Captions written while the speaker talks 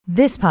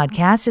This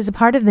podcast is a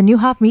part of the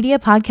Newhoff Media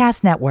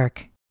Podcast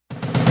Network.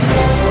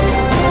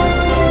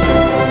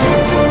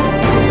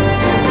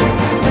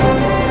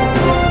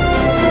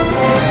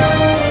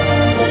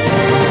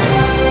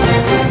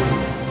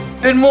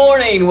 Good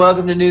morning.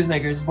 Welcome to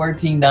Newsmakers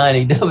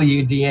 1490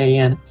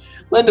 WDAN.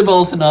 Linda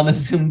Bolton on the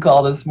Zoom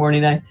call this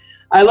morning.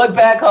 I look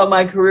back on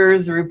my career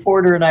as a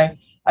reporter, and I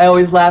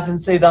always laugh and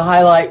say the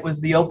highlight was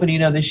the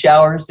opening of the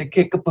showers at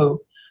Kickapoo.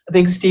 I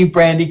think Steve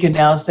Brandy can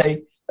now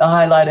say the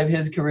highlight of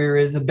his career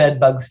is a bed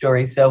bug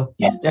story. So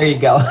yes. There you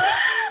go.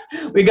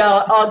 We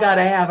all got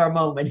to have our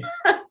moment.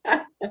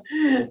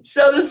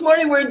 So this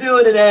morning we're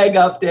doing an ag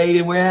update,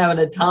 and we're having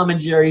a Tom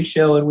and Jerry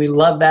show, and we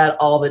love that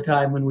all the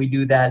time when we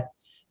do that.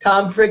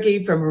 Tom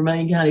Fricke from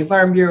Vermilion County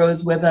Farm Bureau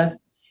is with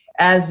us,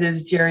 as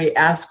is Jerry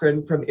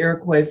Askren from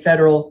Iroquois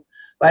Federal,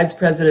 Vice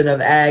President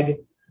of Ag.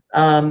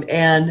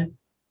 And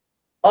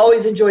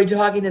always enjoy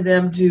talking to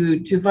them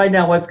to find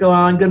out what's going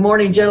on. Good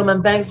morning,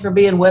 gentlemen. Thanks for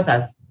being with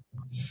us.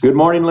 Good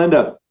morning,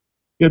 Linda.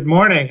 Good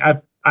morning.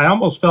 I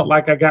almost felt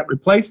like I got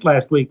replaced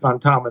last week on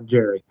Tom and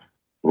Jerry.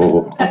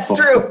 Oh. That's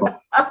true.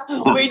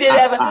 We did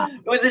have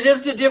was it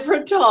just a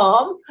different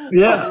Tom?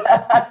 Yeah.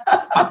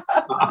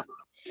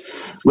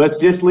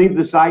 Let's just leave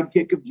the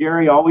sidekick of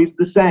Jerry always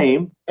the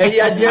same. And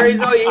yeah, Jerry's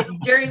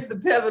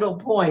the pivotal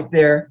point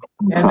there.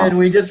 And then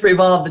we just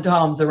revolve the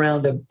Toms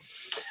around him.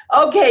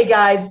 Okay,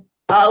 guys.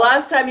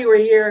 Last time you were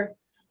here,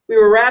 we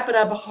were wrapping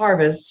up a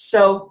harvest.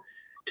 So,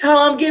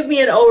 Tom, give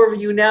me an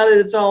overview now that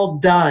it's all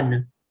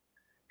done.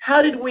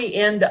 How did we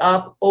end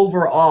up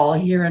overall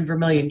here in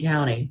Vermilion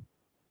County?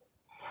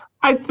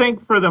 I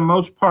think for the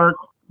most part,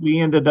 we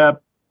ended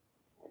up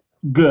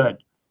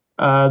good.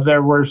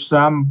 There were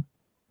some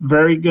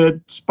very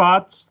good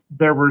spots.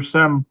 There were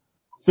some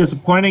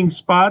disappointing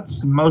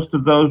spots. Most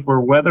of those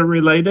were weather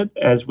related,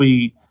 as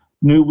we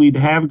knew we'd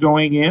have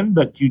going in,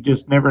 but you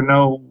just never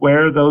know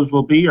where those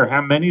will be or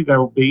how many there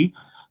will be.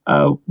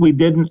 We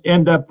didn't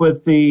end up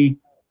with the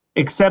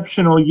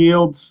exceptional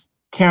yields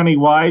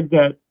countywide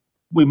that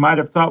we might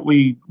have thought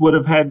we would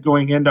have had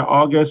going into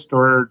August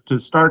or to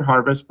start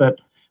harvest, but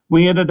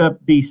we ended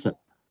up decent,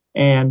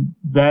 and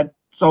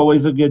that's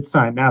always a good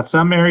sign. Now,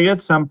 some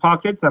areas, some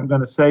pockets, I'm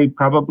going to say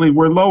probably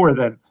were lower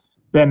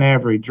than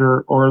average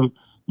or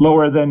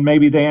lower than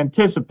maybe they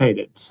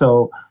anticipated.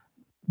 So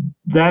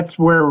that's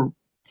where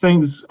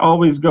things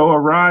always go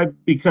awry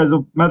because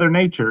of Mother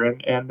Nature,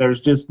 and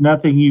there's just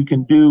nothing you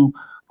can do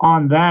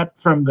on that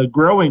from the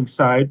growing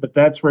side, but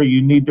that's where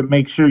you need to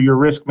make sure your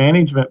risk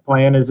management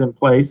plan is in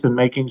place and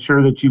making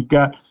sure that you've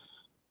got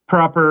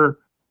proper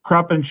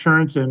crop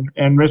insurance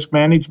and risk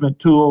management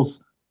tools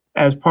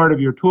as part of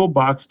your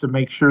toolbox to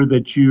make sure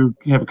that you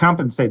have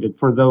compensated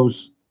for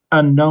those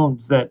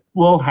unknowns that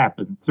will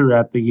happen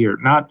throughout the year.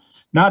 Not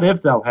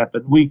if they'll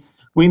happen. We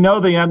know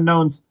the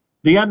unknowns.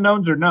 The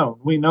unknowns are known.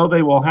 We know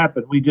they will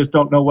happen. We just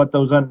don't know what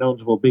those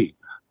unknowns will be.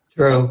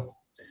 True.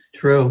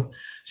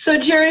 So,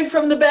 Jerry,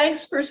 from the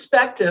bank's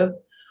perspective,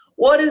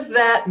 what does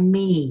that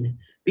mean?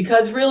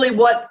 Because really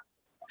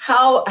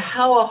how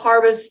a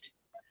harvest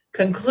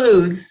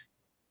concludes,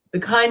 the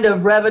kind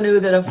of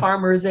revenue that a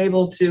farmer is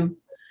able to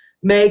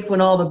make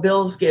when all the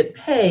bills get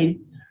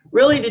paid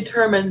really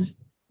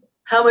determines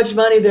how much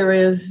money there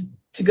is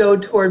to go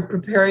toward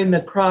preparing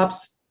the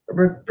crops,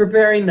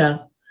 preparing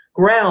the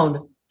ground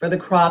for the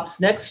crops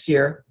next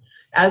year,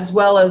 as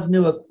well as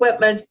new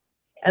equipment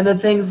and the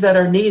things that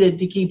are needed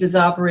to keep his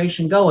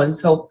operation going.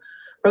 So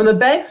from the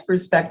bank's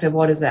perspective,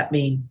 what does that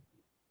mean?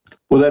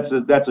 Well,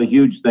 that's a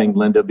huge thing,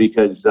 Linda,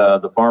 because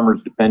the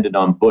farmer's dependent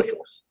on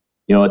bushels.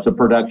 You know, it's a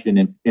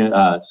production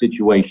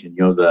situation.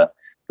 You know,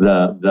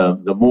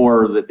 the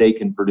more that they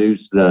can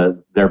produce,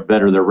 the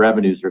better their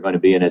revenues are going to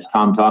be. And as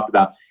Tom talked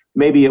about,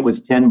 maybe it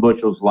was 10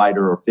 bushels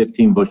lighter or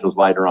 15 bushels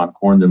lighter on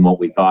corn than what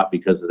we thought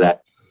because of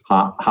that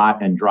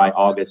hot and dry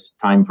August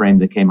time frame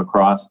that came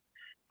across.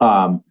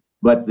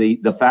 But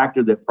the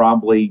factor that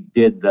probably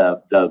did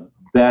the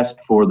best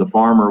for the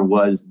farmer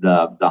was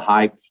the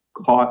high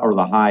cost or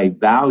the high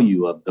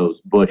value of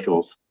those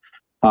bushels.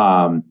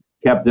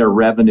 Kept their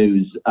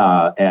revenues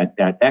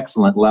at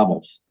excellent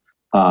levels,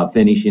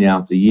 finishing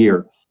out the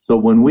year. So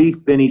when we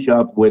finish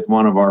up with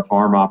one of our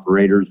farm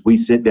operators, we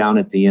sit down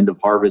at the end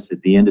of harvest,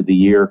 at the end of the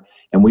year,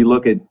 and we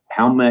look at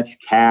how much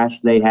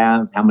cash they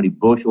have, how many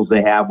bushels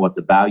they have, what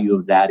the value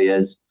of that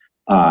is,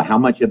 how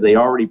much have they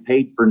already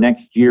paid for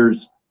next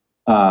year's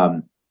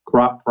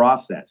crop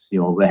process.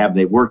 You know, have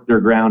they worked their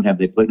ground? Have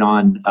they put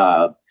on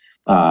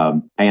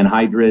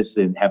anhydrous,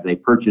 and have they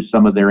purchased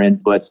some of their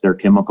inputs, their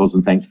chemicals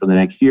and things for the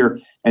next year?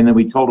 And then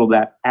we total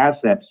that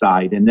asset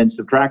side and then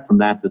subtract from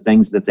that the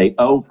things that they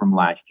owe from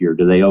last year.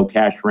 Do they owe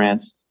cash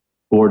rents,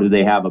 or do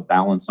they have a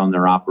balance on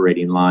their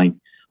operating line?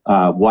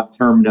 What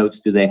term notes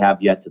do they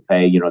have yet to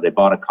pay? You know, they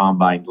bought a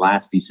combine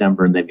last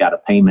December and they've got a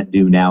payment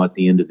due now at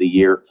the end of the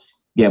year.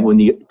 Yeah, when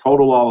you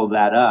total all of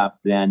that up,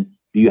 then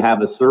do you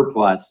have a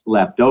surplus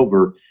left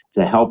over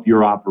to help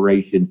your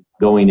operation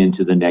going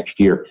into the next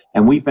year?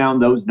 And we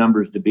found those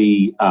numbers to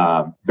be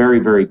very,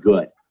 very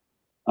good.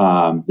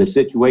 The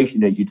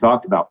situation, as you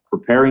talked about,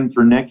 preparing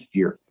for next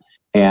year.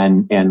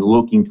 and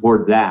looking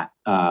toward that.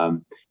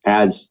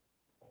 As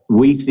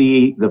we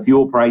see the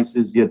fuel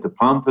prices at the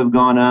pump have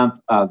gone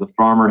up, the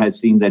farmer has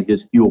seen that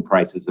his fuel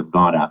prices have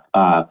gone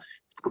up.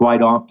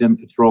 Quite often,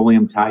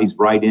 petroleum ties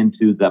right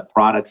into the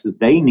products that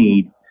they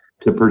need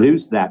to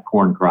produce that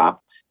corn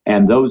crop,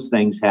 and those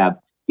things have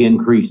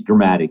increased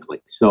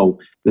dramatically. So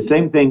the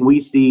same thing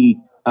we see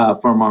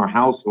from our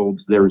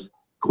households, there's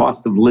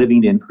cost of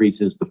living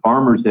increases. The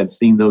farmers have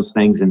seen those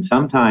things, and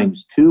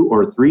sometimes 2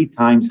 or 3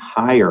 times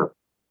higher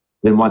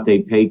than what they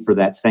paid for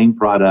that same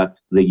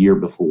product the year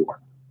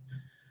before.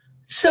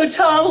 So,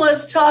 Tom,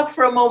 let's talk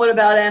for a moment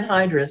about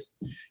anhydrous.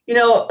 You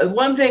know,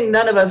 one thing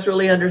none of us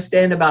really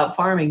understand about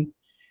farming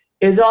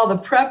is all the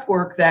prep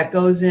work that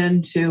goes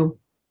into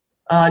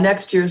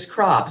next year's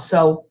crop.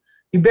 So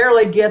you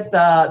barely get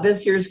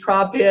this year's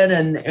crop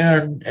in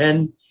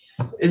and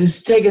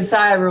just take a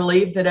sigh of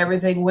relief that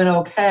everything went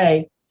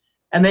okay.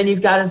 And then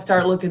you've got to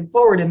start looking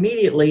forward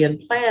immediately and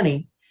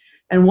planning.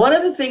 And one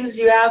of the things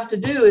you have to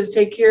do is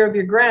take care of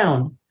your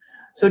ground.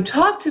 So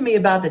talk to me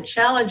about the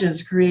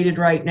challenges created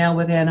right now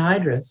with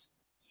anhydrous.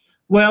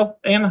 Well,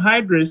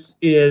 anhydrous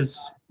is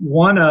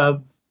one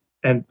of,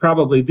 and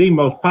probably the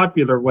most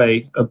popular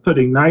way of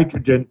putting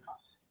nitrogen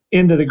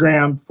into the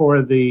ground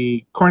for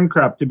the corn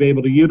crop to be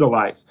able to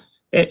utilize.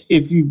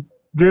 If you've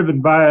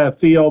driven by a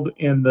field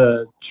in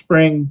the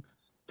spring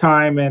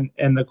time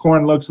and the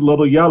corn looks a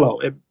little yellow,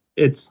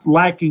 it's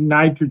lacking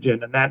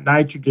nitrogen, and that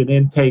nitrogen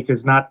intake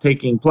is not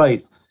taking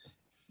place.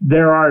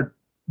 There are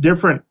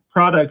different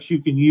products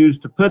you can use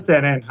to put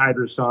that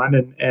anhydrous on,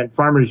 and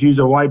farmers use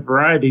a wide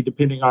variety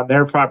depending on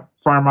their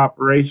farm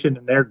operation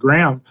and their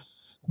ground.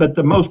 But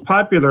the most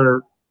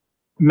popular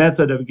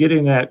method of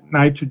getting that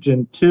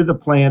nitrogen to the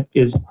plant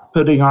is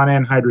putting on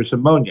anhydrous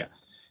ammonia.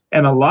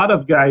 And a lot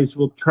of guys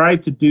will try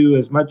to do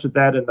as much of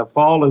that in the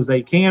fall as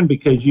they can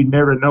because you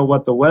never know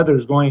what the weather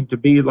is going to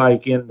be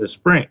like in the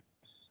spring.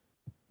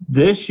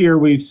 This year,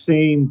 we've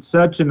seen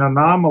such an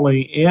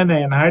anomaly in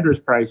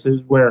anhydrous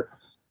prices where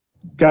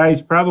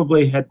guys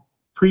probably had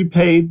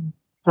prepaid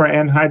for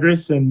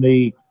anhydrous in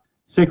the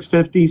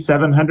 $650,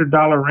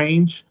 $700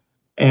 range.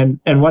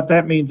 And what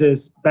that means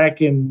is back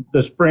in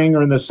the spring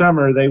or in the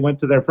summer, they went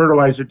to their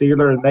fertilizer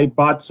dealer and they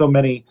bought so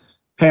many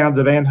pounds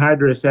of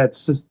anhydrous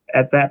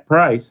at that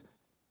price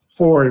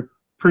for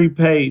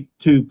prepaid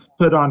to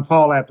put on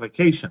fall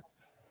application.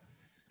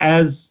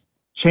 As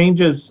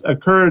changes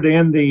occurred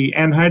in the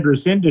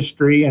anhydrous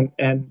industry,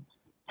 and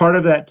part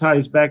of that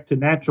ties back to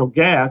natural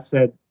gas,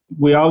 that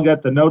we all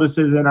got the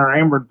notices in our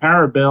Ameren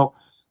Power bill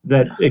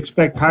that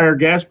expect higher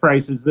gas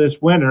prices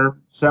this winter.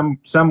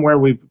 Somewhere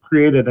we've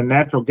created a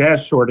natural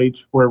gas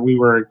shortage where we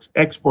were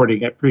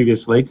exporting it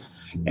previously,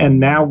 and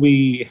now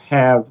we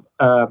have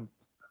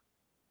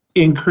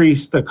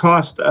increased the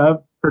cost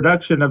of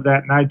production of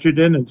that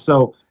nitrogen. And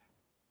so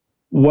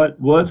what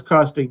was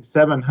costing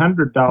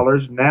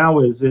 $700 now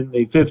is in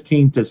the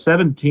 $1,500 to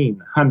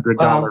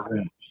 $1,700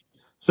 range.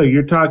 So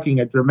you're talking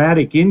a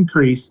dramatic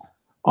increase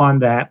on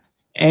that,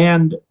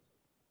 and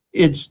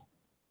it's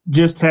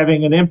just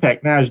having an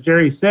impact. Now, as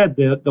Jerry said,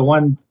 the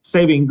one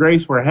saving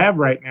grace we have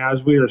right now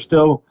is we are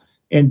still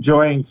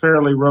enjoying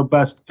fairly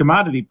robust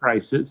commodity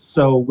prices,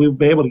 so we'll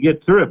be able to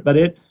get through it.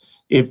 But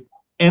if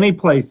any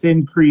place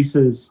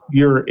increases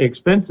your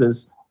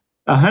expenses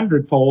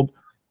 100-fold,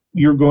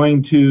 you're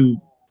going to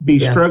be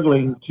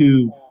struggling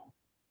to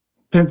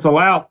pencil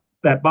out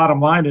that bottom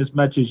line as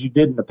much as you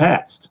did in the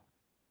past.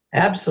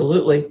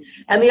 Absolutely.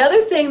 And the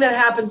other thing that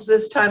happens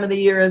this time of the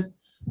year is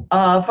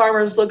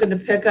farmers looking to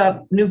pick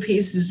up new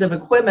pieces of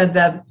equipment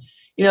that,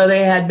 you know,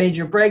 they had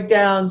major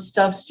breakdowns,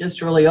 stuff's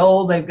just really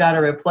old, they've got to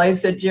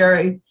replace it,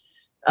 Jerry.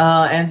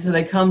 And so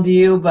they come to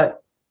you, but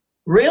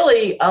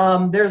really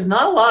there's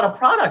not a lot of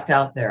product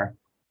out there.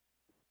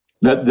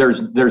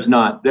 There's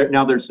not.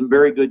 Now there's some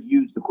very good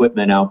used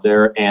equipment out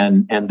there,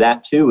 and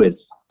that too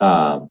is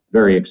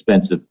very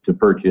expensive to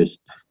purchase.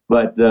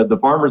 But the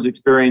farmer's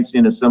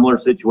experiencing a similar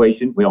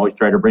situation. We always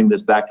try to bring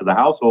this back to the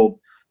household.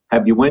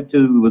 Have you went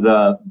to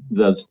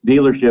the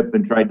dealership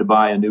and tried to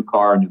buy a new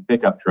car, a new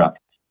pickup truck?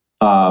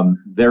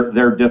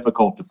 They're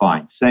difficult to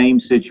find. Same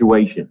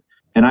situation.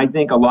 And I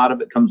think a lot of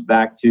it comes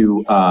back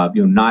to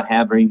not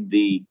having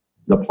the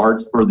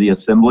parts for the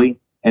assembly,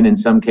 and in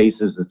some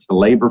cases it's the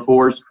labor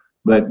force.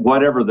 But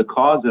whatever the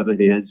cause of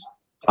it is,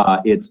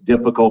 it's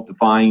difficult to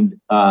find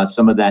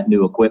some of that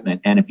new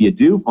equipment. And if you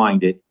do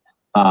find it,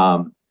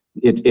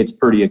 it's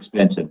pretty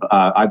expensive.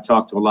 I've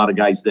talked to a lot of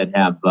guys that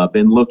have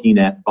been looking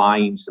at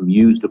buying some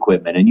used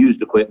equipment, and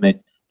used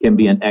equipment can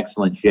be in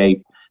excellent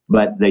shape.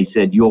 But they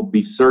said you'll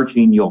be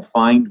searching, you'll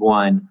find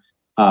one,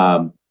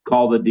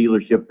 call the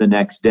dealership the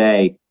next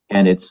day,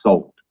 and it's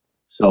sold.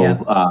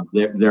 So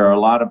there are a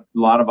lot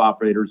of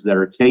operators that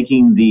are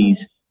taking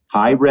these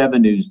high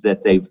revenues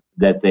that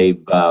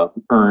they've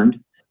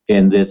earned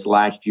in this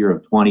last year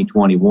of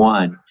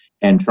 2021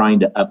 and trying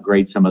to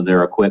upgrade some of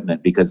their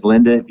equipment. Because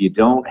Linda, if you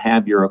don't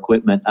have your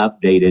equipment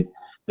updated,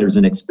 there's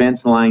an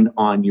expense line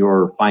on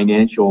your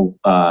financial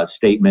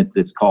statement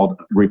that's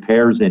called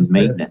repairs and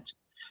maintenance,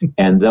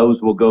 and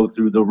those will go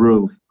through the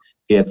roof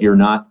if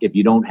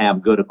you don't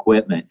have good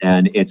equipment,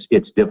 and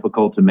it's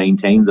difficult to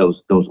maintain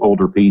those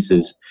older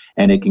pieces,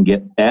 and it can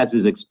get as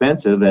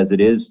expensive as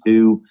it is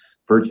to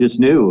purchase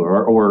new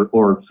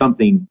or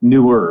something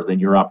newer than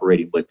you're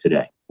operating with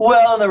today.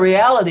 Well, the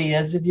reality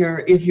is if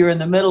you're in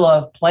the middle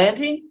of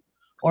planting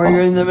or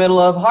you're in the middle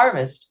of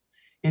harvest,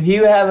 if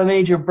you have a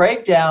major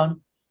breakdown,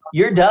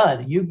 you're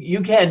done.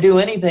 You can't do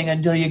anything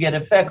until you get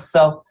it fixed.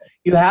 So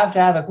you have to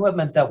have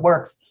equipment that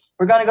works.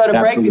 We're going to go to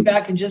break. Be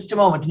back in just a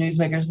moment to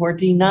Newsmakers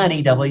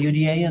 1490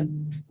 WDAN.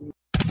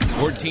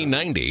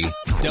 1490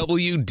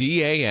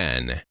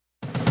 WDAN.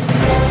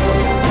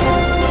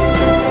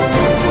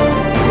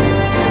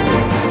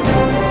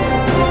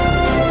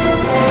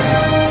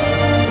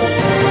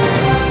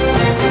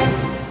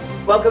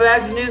 Welcome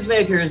back to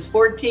Newsmakers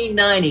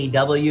 1490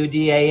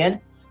 WDAN.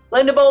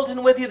 Linda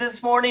Bolton with you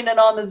this morning, and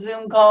on the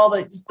Zoom call,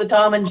 it's the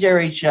Tom and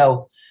Jerry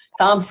Show.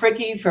 Tom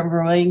Fricke from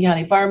Vermilion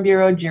County Farm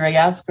Bureau, Jerry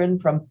Askren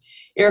from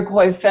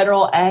Iroquois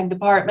Federal Ag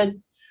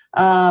Department,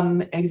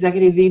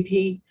 Executive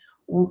VP.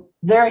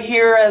 They're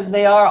here as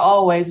they are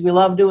always. We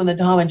love doing the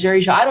Tom and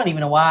Jerry Show. I don't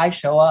even know why I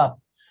show up.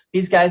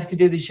 These guys could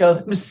do the show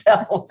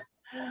themselves.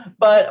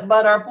 But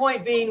our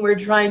point being, we're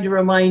trying to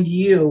remind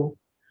you,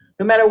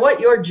 no matter what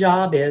your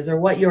job is or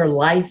what your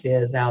life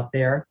is out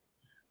there,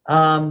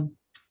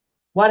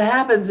 what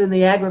happens in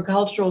the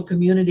agricultural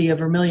community of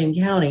Vermilion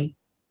County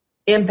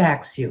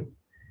impacts you.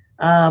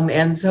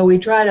 And so we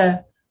try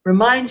to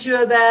remind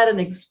you of that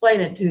and explain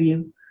it to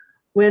you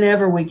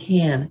whenever we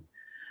can.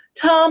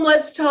 Tom,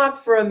 let's talk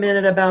for a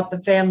minute about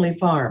the family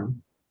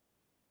farm.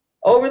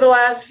 Over the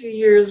last few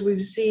years,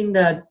 we've seen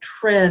a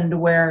trend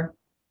where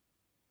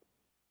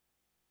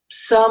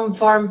some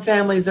farm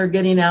families are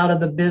getting out of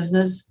the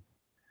business.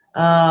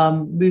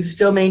 We've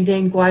still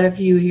maintained quite a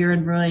few here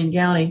in Vermilion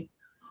County.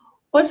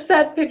 What's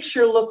that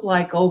picture look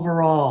like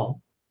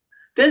overall?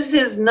 This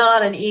is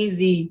not an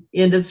easy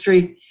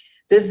industry.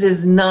 This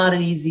is not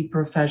an easy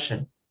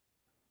profession.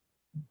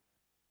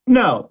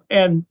 No,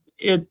 and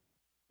it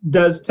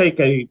does take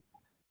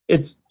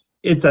it's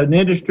an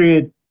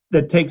industry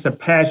that takes a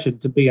passion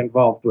to be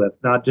involved with,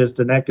 not just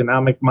an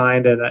economic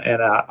mind and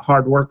a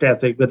hard work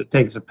ethic, but it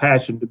takes a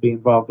passion to be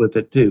involved with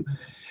it too.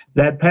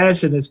 That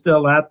passion is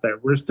still out there.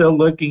 We're still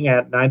looking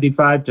at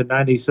 95 to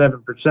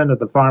 97% of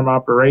the farm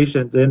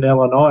operations in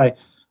Illinois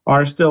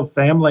are still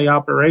family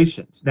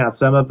operations. Now,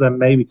 some of them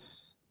maybe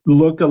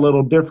look a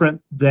little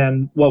different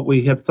than what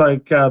we have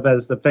thought of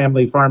as the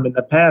family farm in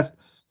the past.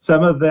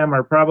 Some of them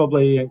are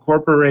probably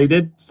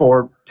incorporated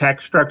for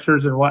tax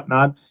structures and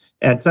whatnot,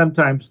 and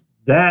sometimes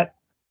that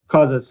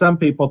causes some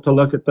people to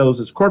look at those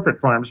as corporate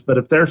farms. But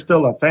if they're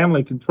still a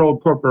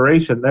family-controlled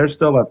corporation, they're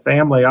still a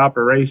family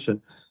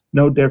operation,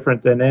 no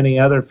different than any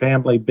other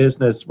family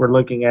business we're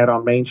looking at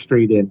on Main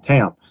Street in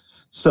town.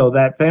 So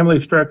that family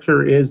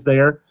structure is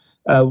there.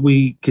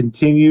 We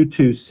continue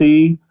to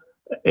see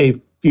a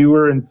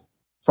fewer and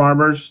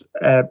farmers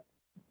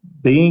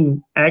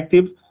being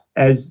active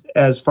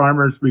as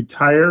farmers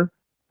retire.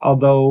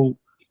 Although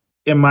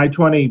in my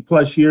 20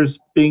 plus years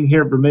being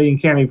here at Vermilion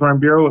County Farm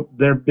Bureau,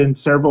 there have been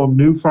several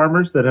new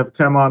farmers that have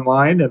come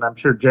online, and I'm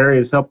sure Jerry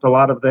has helped a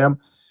lot of them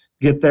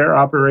get their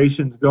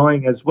operations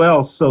going as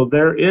well. So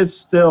there is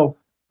still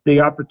the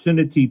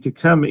opportunity to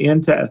come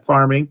into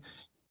farming.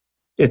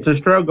 It's a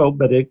struggle,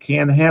 but it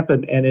can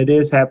happen, and it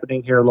is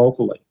happening here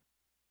locally.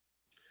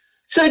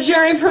 So,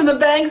 Jerry, from the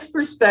bank's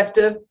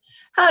perspective,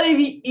 how do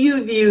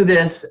you view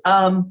this?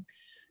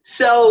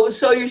 So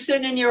you're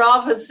sitting in your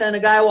office, and a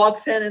guy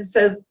walks in and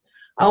says,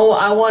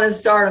 I want to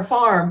start a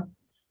farm.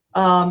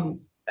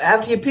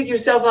 After you pick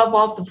yourself up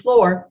off the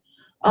floor,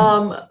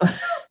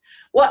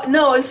 what?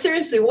 No,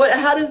 seriously,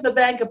 how does the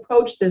bank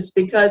approach this?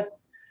 Because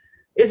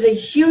it's a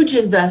huge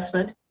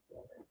investment.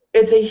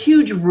 It's a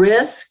huge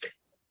risk.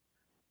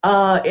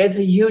 It's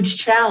a huge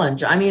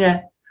challenge. I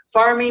mean,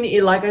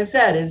 farming, like I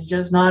said, is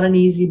just not an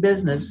easy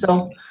business.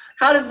 So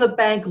how does the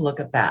bank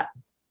look at that?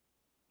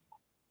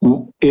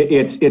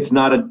 It's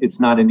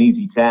not an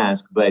easy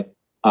task, but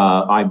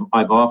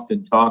I've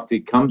often talked,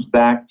 it comes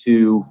back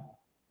to,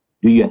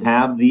 do you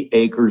have the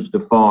acres to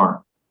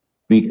farm?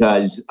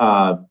 Because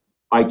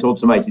I told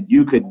somebody, I said,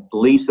 you could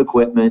lease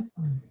equipment,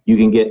 you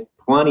can get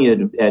plenty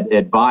of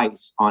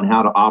advice on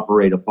how to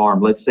operate a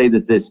farm. Let's say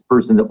that this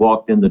person that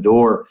walked in the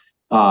door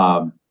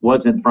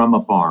wasn't from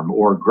a farm,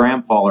 or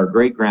grandpa or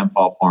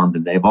great-grandpa farmed,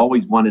 and they've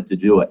always wanted to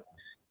do it.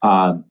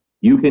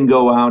 You can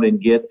go out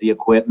and get the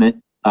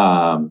equipment,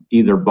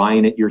 either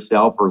buying it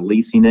yourself or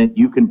leasing it.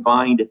 You can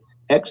find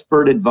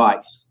expert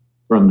advice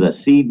from the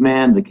seed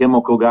man, the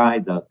chemical guy,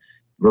 the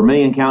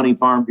Vermilion County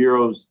Farm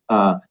Bureaus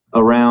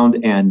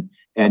around, and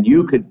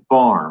you could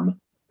farm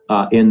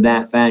in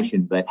that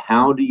fashion. But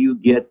how do you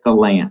get the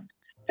land?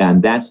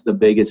 And that's the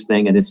biggest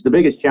thing, and it's the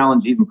biggest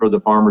challenge even for the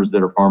farmers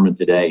that are farming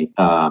today.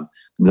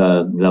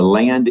 The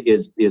land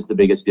is the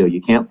biggest deal.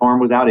 You can't farm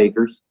without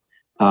acres,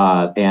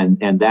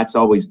 and that's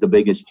always the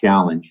biggest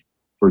challenge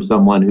for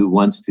someone who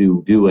wants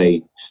to do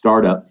a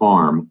startup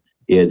farm,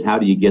 is how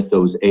do you get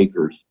those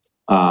acres?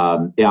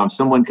 If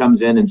someone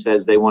comes in and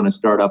says they want to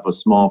start up a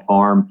small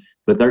farm,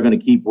 but they're going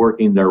to keep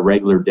working their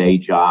regular day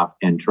job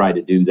and try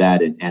to do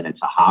that, and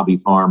it's a hobby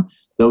farm,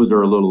 those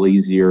are a little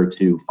easier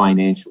to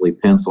financially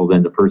pencil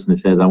than the person that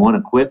says, I want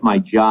to quit my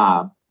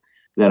job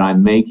that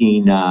I'm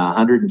making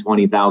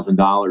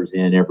 $120,000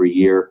 in every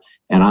year,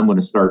 and I'm going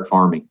to start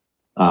farming.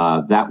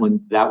 That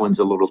one's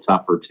a little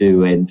tougher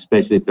too, and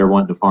especially if they're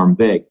wanting to farm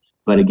big.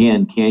 But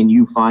again, can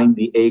you find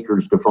the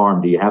acres to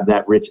farm? Do you have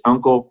that rich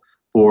uncle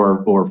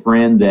or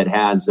friend that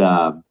has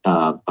a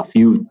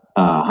few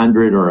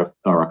hundred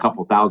or a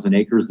couple thousand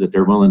acres that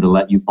they're willing to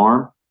let you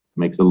farm?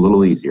 Makes it a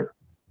little easier.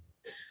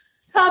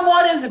 Tom,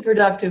 what is a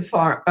productive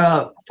farm?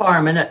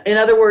 In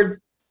other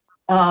words,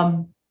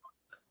 how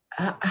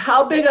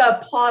big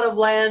a plot of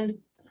land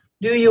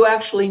do you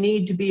actually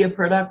need to be a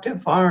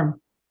productive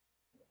farm?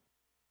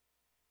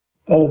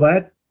 Oh,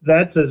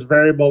 that's as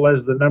variable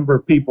as the number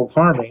of people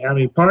farming. I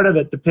mean, part of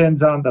it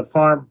depends on the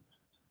farm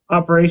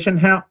operation.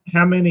 How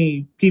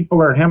many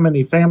people or how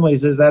many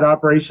families is that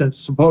operation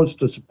supposed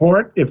to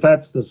support, if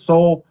that's the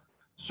sole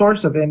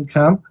source of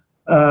income?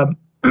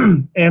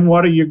 And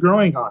what are you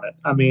growing on it?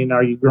 I mean,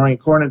 are you growing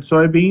corn and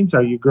soybeans?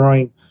 Are you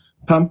growing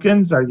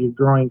pumpkins? Are you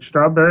growing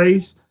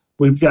strawberries?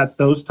 We've got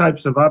those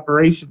types of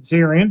operations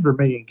here in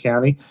Vermilion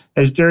County.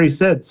 As Jerry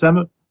said,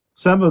 some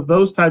of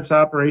those types of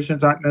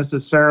operations aren't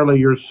necessarily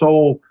your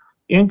sole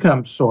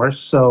income source.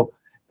 So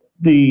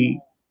the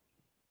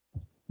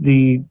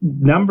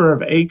number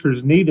of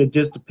acres needed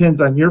just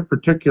depends on your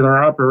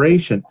particular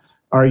operation.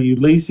 Are you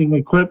leasing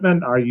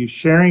equipment? Are you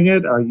sharing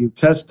it? Are you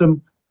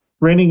custom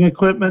renting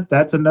equipment?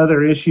 That's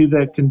another issue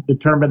that can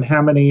determine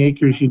how many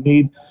acres you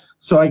need.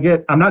 So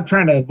I'm not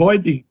trying to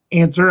avoid the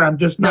answer. I'm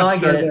just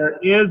not sure there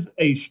is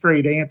a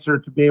straight answer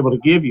to be able to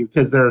give you,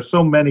 because there are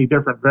so many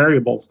different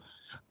variables.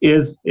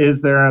 Is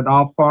there an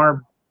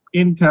off-farm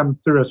income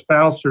through a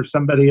spouse or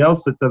somebody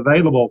else that's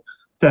available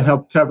to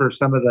help cover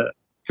some of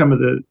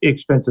the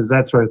expenses,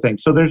 that sort of thing?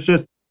 So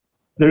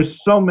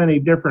there's so many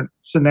different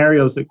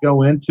scenarios that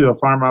go into a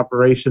farm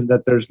operation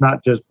that there's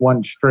not just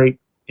one straight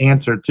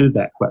answer to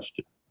that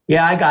question.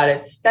 Yeah, I got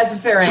it. That's a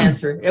fair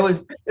answer. It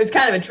was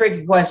kind of a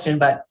tricky question,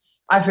 but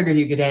I figured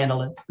you could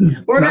handle it.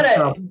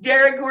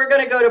 Derek, we're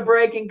gonna go to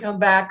break and come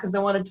back because I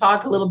want to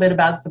talk a little bit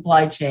about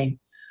supply chain.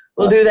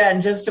 We'll do that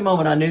in just a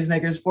moment on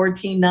Newsmakers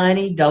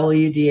 1490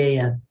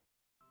 WDAN.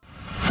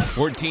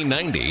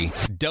 1490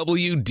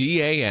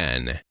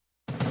 WDAN.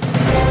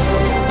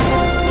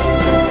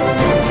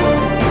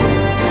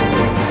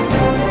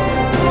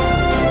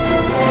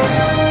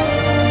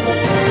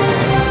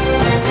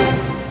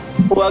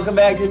 Welcome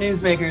back to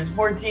Newsmakers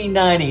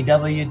 1490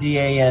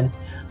 WDAN.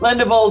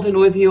 Linda Bolton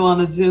with you on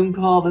the Zoom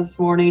call this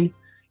morning.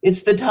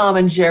 It's the Tom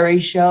and Jerry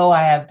Show.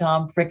 I have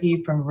Tom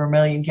Fricke from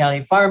Vermilion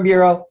County Farm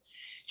Bureau,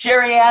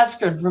 Jerry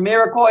Askren from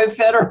Iroquois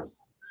Federal,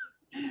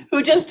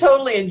 who just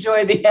totally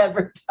enjoyed the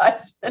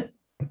advertisement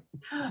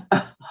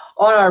on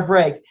our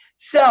break.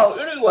 So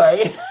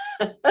anyway,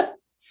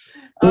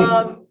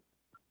 Tom,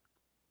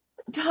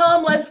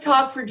 let's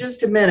talk for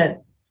just a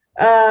minute.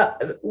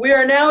 We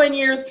are now in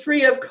year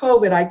 3 of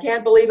COVID. I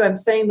can't believe I'm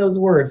saying those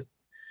words.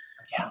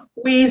 Yeah.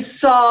 We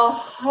saw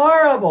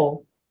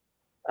horrible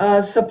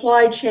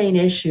supply chain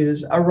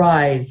issues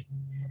arise.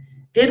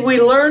 Did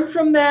we learn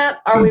from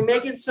that? Are we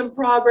making some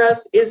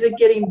progress? Is it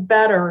getting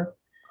better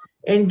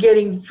in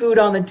getting food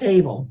on the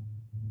table?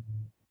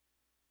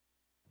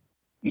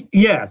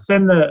 Yes,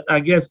 and I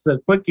guess the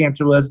quick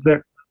answer was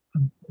there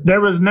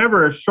was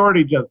never a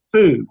shortage of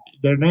food.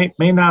 There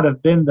may not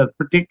have been the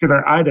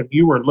particular item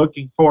you were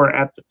looking for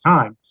at the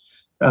time.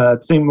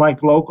 It seemed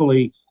like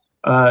locally,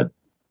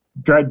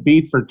 dried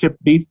beef or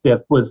chipped beef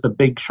dip was the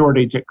big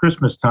shortage at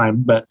Christmas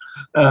time. But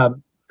I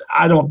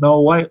don't know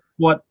what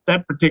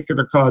that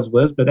particular cause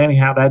was. But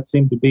anyhow, that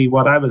seemed to be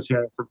what I was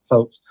hearing from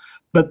folks.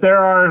 But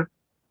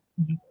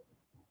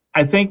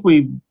I think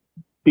we've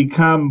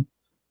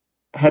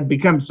had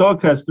become so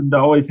accustomed to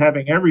always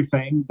having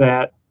everything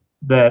that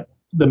the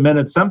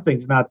minute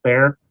something's not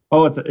there,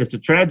 oh, it's a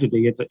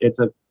tragedy. It's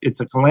a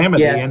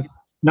calamity. Yes. And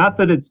not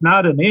that it's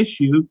not an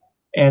issue,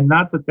 and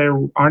not that there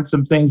aren't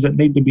some things that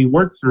need to be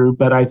worked through,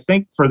 but I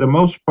think for the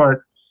most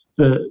part,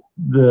 the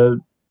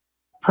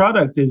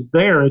product is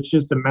there. It's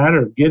just a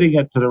matter of getting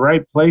it to the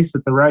right place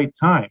at the right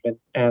time.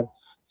 And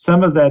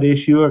some of that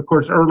issue, of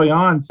course, early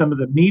on, some of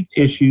the meat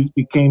issues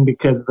became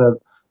because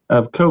of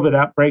COVID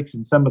outbreaks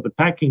in some of the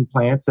packing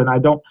plants, and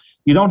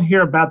you don't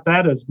hear about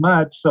that as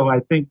much. So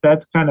I think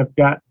that's kind of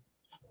got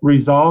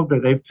resolved,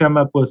 or they've come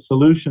up with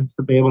solutions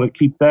to be able to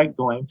keep that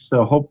going.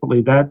 So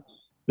hopefully that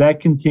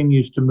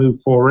continues to move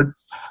forward.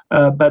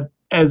 But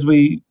as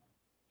we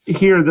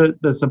hear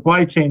the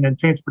supply chain and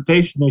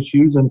transportation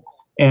issues,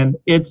 and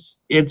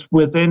it's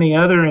with any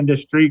other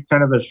industry,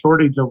 kind of a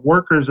shortage of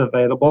workers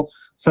available.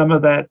 Some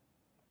of that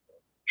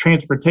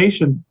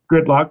transportation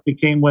gridlock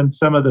became when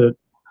some of the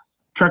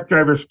truck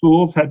driver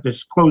schools had to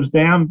close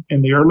down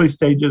in the early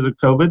stages of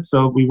COVID,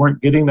 so we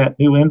weren't getting that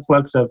new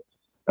influx of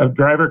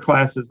driver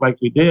classes like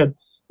we did.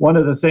 One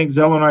of the things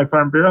Illinois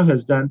Farm Bureau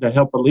has done to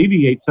help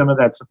alleviate some of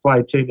that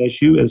supply chain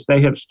issue is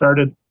they have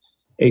started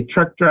a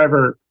truck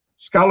driver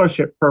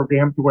scholarship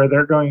program to where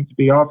they're going to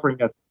be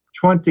offering a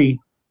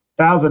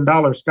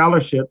 $20,000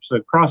 scholarships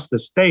across the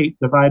state,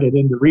 divided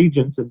into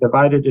regions and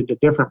divided into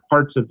different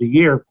parts of the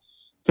year,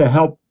 to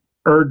help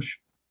urge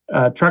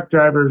truck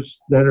drivers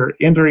that are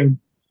entering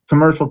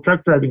commercial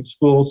truck driving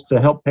schools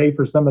to help pay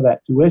for some of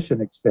that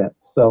tuition expense.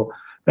 So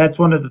that's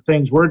one of the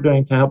things we're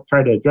doing to help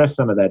try to address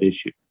some of that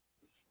issue.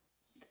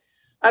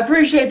 I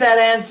appreciate that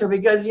answer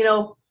because,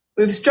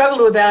 we've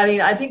struggled with that. I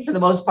mean, I think for the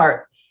most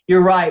part,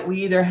 you're right.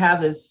 We either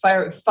have this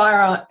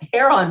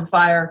hair on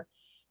fire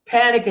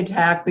panic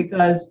attack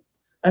because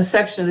a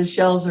section of the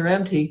shelves are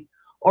empty,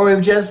 or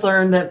we've just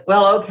learned that,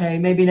 well, okay,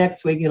 maybe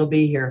next week it'll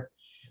be here.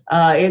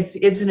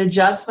 It's an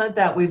adjustment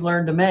that we've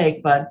learned to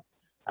make, but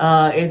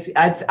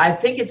I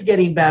think it's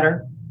getting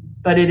better,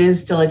 but it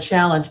is still a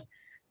challenge.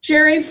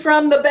 Jerry,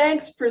 from the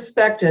bank's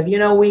perspective,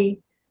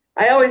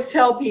 I always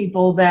tell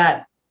people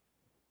that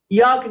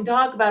y'all can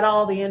talk about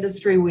all the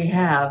industry we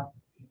have.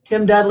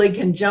 Tim Dudley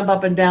can jump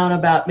up and down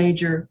about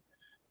major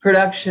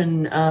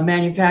production,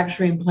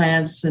 manufacturing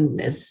plants, and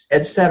et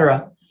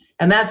cetera.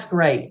 And that's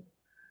great.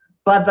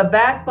 But the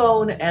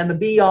backbone and the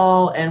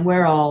be-all and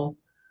where-all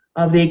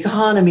of the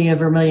economy of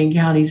Vermilion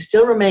County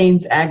still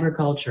remains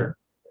agriculture.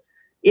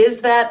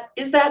 Is that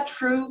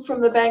true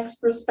from the bank's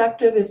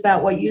perspective? Is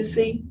that what you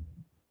see?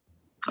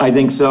 I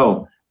think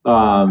so.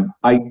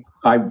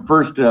 I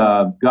first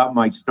got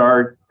my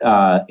start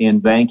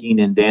in banking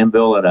in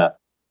Danville at a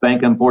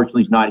bank.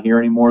 Unfortunately, is not here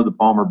anymore, the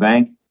Palmer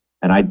Bank.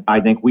 And I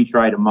think we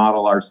try to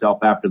model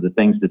ourselves after the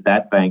things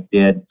that bank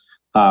did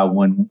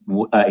when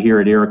here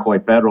at Iroquois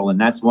Federal.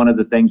 And that's one of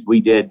the things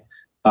we did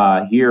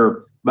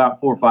here about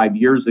 4 or 5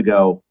 years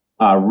ago.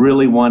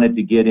 Really wanted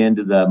to get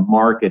into the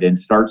market and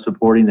start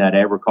supporting that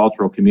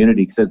agricultural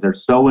community because they're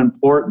so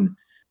important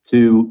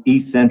to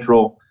East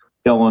Central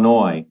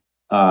Illinois.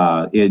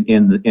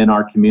 In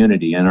our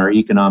community, and our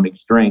economic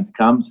strength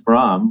comes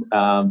from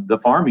the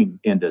farming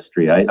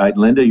industry.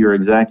 Linda, you're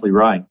exactly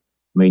right.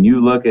 I mean,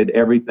 you look at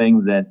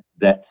everything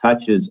that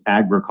touches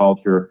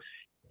agriculture,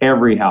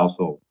 every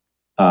household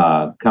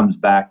comes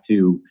back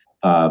to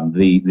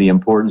the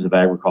importance of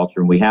agriculture,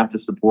 and we have to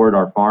support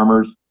our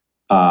farmers.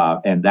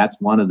 And that's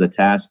one of the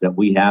tasks that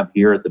we have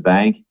here at the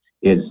bank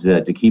is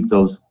to keep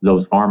those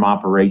farm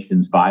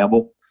operations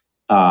viable.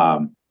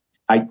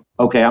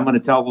 I'm going to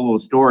tell a little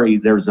story.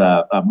 There's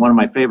one of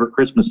my favorite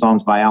Christmas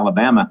songs by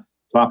Alabama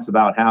talks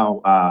about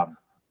how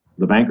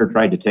the banker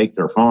tried to take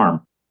their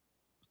farm.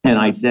 And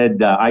I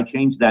said, I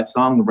changed that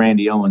song that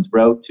Randy Owens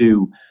wrote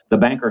to "The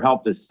banker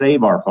helped us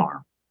save our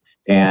farm."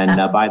 And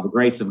by the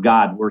grace of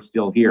God, we're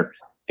still here.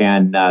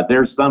 And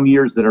there's some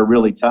years that are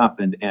really tough,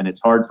 and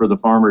it's hard for the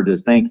farmer to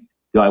think,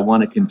 do I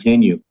want to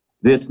continue?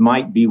 This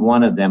might be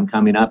one of them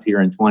coming up here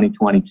in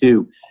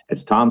 2022.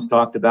 As Tom's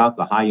talked about,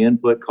 the high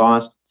input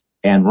cost.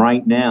 And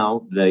right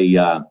now,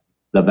 the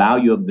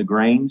value of the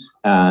grains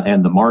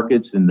and the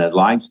markets and the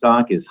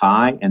livestock is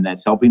high, and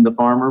that's helping the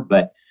farmer.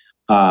 But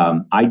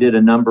I did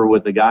a number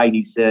with a guy.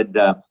 He said,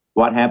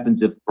 what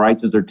happens if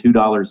prices are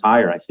 $2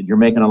 higher? I said, you're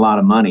making a lot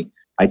of money.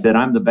 I said,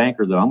 I'm the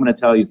banker, though. I'm going to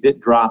tell you, if it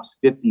drops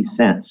 50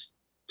 cents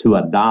to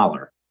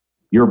 $1,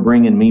 you're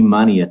bringing me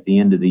money at the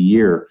end of the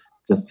year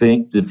to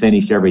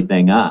finish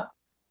everything up.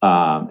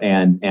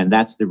 And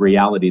that's the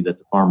reality that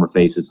the farmer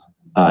faces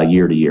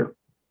year to year.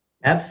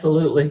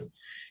 Absolutely.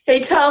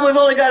 Hey, Tom, we've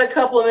only got a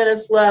couple of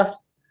minutes left.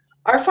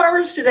 Are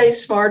farmers today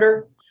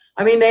smarter?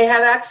 I mean, they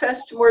have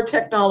access to more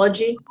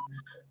technology.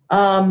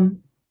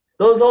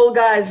 Those old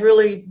guys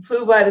really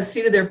flew by the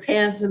seat of their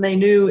pants and they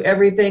knew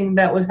everything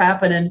that was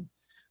happening.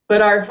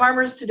 But are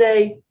farmers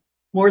today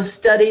more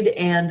studied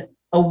and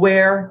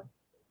aware?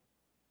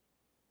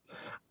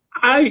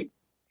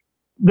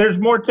 There's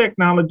more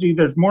technology.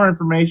 There's more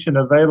information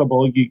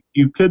available.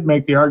 You could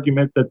make the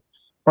argument that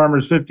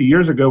farmers 50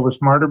 years ago were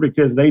smarter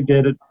because they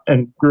did it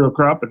and grew a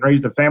crop and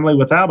raised a family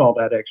without all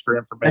that extra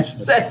information.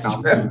 That's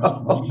true.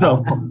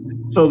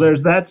 So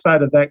there's that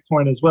side of that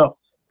coin as well.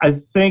 I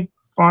think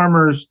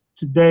farmers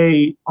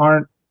today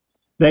aren't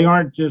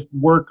just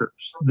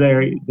workers.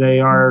 They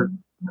are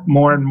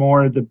more and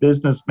more the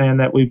businessman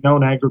that we've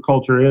known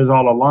agriculture is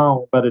all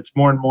along, but it's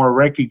more and more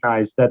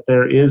recognized that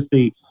there is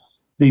the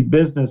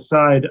business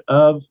side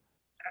of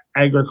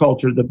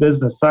agriculture, the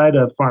business side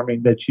of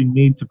farming that you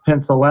need to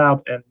pencil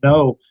out and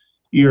know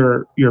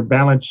your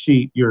balance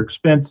sheet, your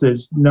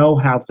expenses, know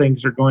how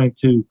things are going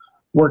to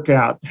work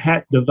out,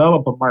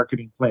 develop a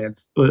marketing plan.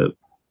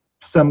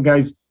 Some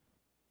guys'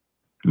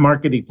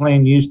 marketing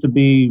plan used to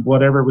be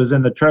whatever was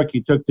in the truck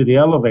you took to the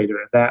elevator.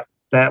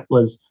 That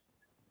was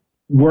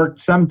worked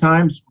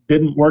sometimes,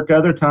 didn't work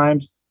other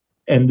times.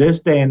 In this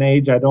day and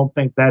age, I don't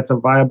think that's a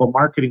viable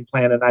marketing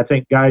plan. And I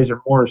think guys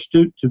are more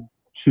astute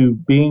to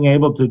being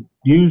able to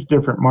use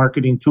different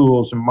marketing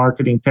tools and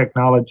marketing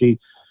technology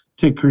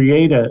to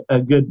create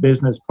a good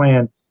business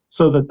plan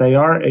so that they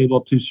are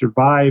able to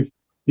survive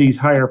these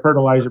higher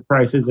fertilizer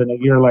prices in a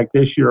year like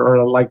this year,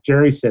 or like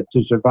Jerry said,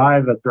 to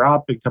survive a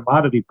drop in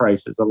commodity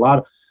prices. A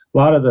lot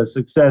of the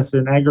success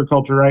in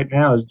agriculture right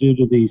now is due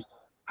to these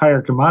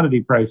higher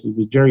commodity prices.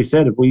 As Jerry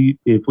said,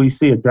 if we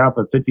see a drop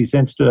of 50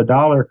 cents to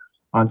 $1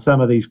 on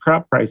some of these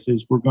crop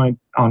prices, we're going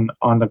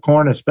on the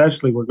corn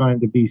especially, we're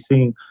going to be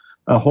seeing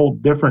a whole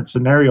different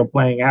scenario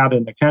playing out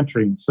in the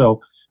country. And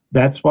so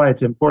that's why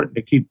it's important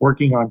to keep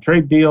working on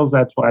trade deals.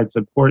 That's why it's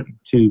important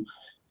to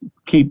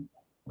keep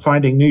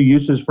finding new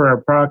uses for our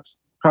products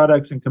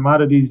and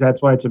commodities.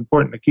 That's why it's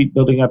important to keep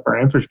building up our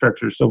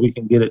infrastructure so we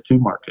can get it to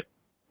market.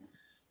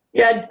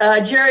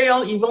 Yeah, Jerry,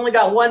 you've only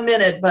got 1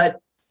 minute,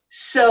 but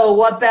so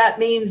what that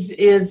means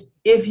is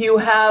if you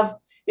have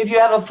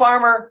a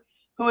farmer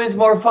who is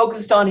more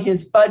focused on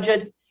his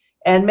budget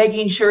and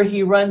making sure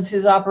he runs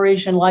his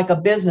operation like a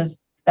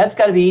business, that's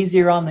got to be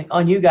easier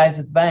on you guys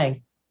at the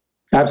bank.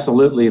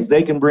 Absolutely. If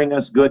they can bring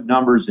us good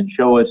numbers and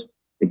show us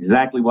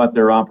exactly what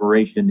their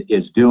operation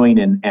is doing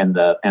and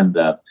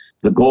the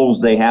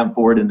goals they have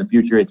for it in the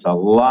future, it's a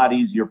lot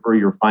easier for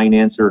your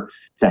financer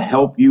to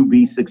help you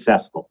be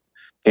successful.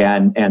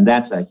 And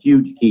that's a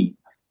huge key.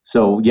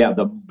 So yeah,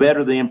 the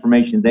better the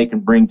information they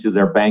can bring to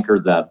their banker,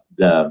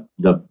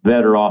 the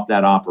better off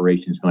that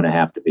operation is going to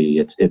have to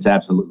be. It's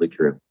absolutely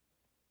true.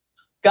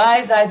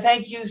 Guys, I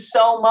thank you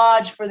so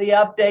much for the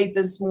update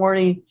this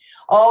morning.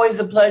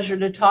 Always a pleasure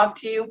to talk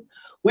to you.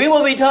 We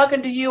will be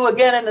talking to you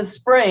again in the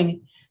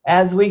spring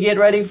as we get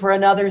ready for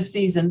another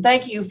season.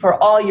 Thank you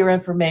for all your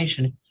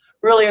information.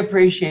 Really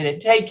appreciate it.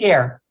 Take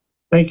care.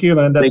 Thank you,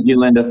 Linda. Thank you,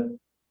 Linda.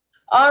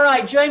 All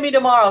right, join me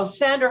tomorrow.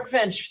 Sandra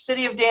Finch,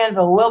 City of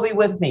Danville, will be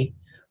with me.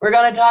 We're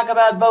going to talk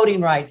about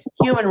voting rights,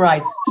 human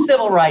rights,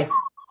 civil rights.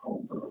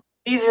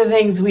 These are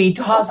things we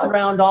toss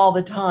around all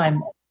the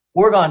time.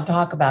 We're going to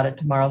talk about it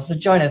tomorrow. So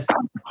join us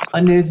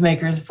on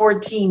Newsmakers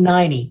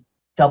 1490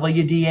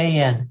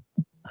 WDAN.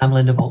 I'm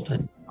Linda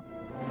Bolton.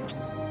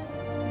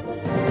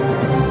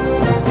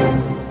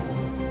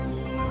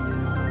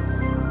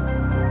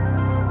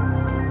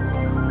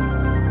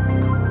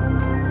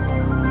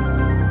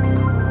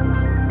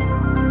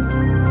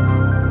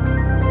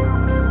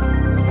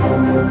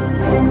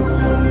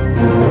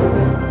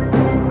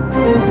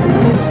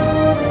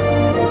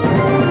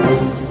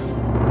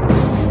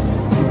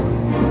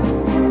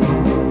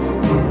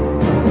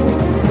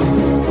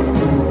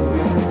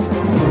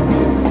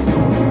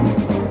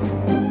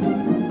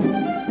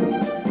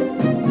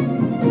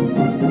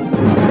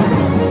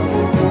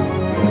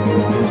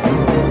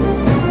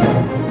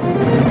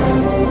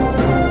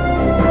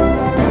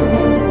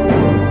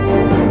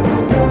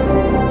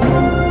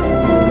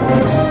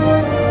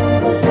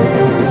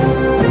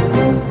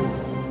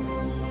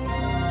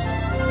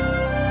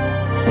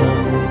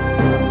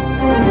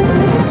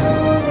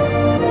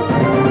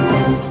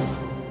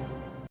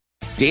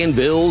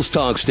 Danville's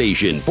talk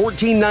station,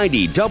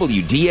 1490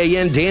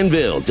 WDAN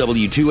Danville,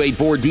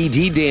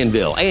 W284DD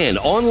Danville, and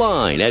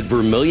online at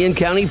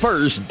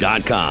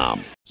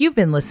VermilionCountyFirst.com. You've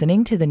been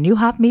listening to the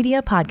Neuhoff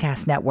Media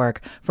Podcast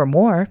Network. For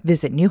more,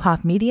 visit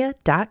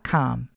neuhoffmedia.com.